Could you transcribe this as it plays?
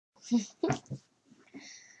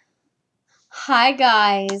Hi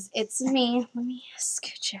guys, it's me. Let me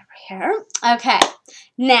scooch over here. Okay,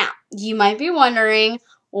 now you might be wondering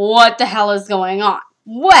what the hell is going on.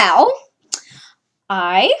 Well,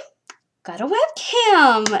 I got a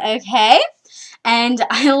webcam, okay? And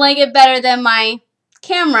I like it better than my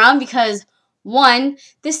camera because one,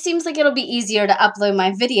 this seems like it'll be easier to upload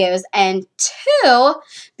my videos, and two,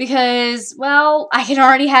 because, well, I can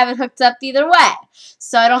already have it hooked up either way,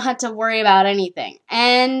 so I don't have to worry about anything.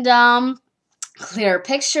 And, clear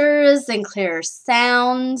pictures and clear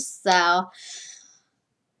sounds, so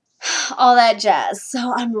all that jazz.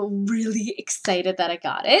 So I'm really excited that I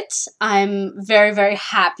got it. I'm very, very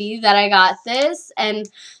happy that I got this, and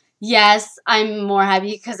yes, I'm more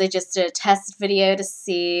happy because I just did a test video to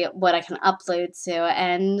see what I can upload to,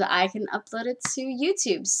 and I can upload it to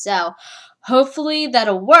YouTube. So hopefully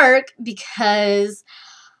that'll work because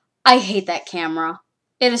I hate that camera.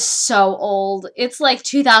 It is so old. It's like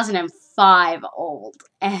 2005 old,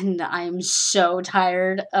 and I'm so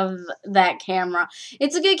tired of that camera.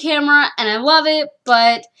 It's a good camera, and I love it,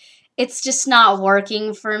 but it's just not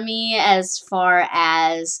working for me as far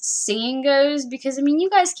as singing goes because, I mean, you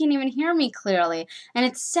guys can't even hear me clearly, and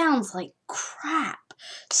it sounds like crap.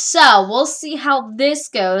 So, we'll see how this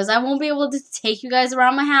goes. I won't be able to take you guys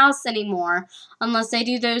around my house anymore unless I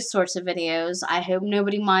do those sorts of videos. I hope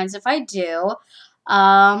nobody minds if I do.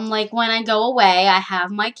 Like when I go away, I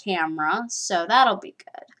have my camera, so that'll be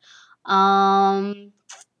good.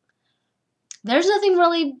 There's nothing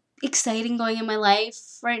really exciting going in my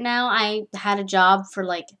life right now. I had a job for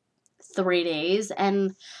like 3 days,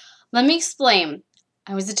 and let me explain.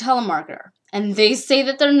 I was a telemarketer, and they say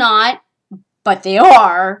that they're not, but they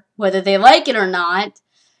are, whether they like it or not.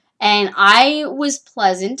 And I was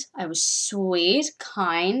pleasant. I was sweet,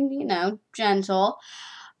 kind, gentle.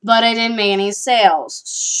 But I didn't make any sales.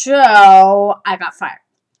 So I got fired.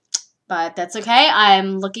 But that's okay.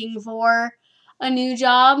 I'm looking for a new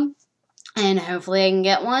job. And hopefully I can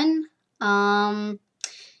get one. I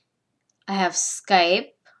have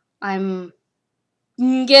Skype. I'm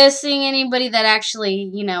guessing anybody that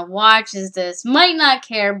actually, watches this might not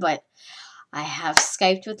care, but I have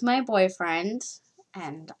Skyped with my boyfriend,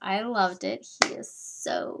 and I loved it. He is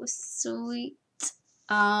so sweet.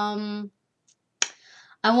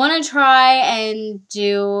 I want to try and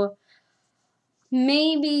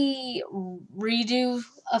maybe redo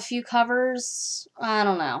a few covers. I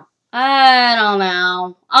don't know.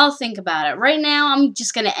 I'll think about it. Right now, I'm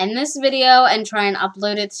just going to end this video and try and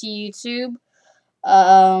upload it to YouTube.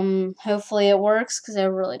 Hopefully it works, because I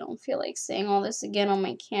really don't feel like saying all this again on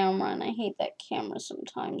my camera, and I hate that camera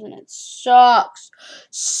sometimes, and it sucks.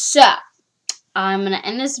 So, I'm gonna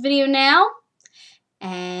end this video now,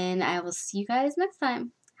 and I will see you guys next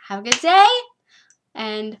time. Have a good day,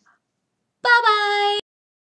 and bye-bye!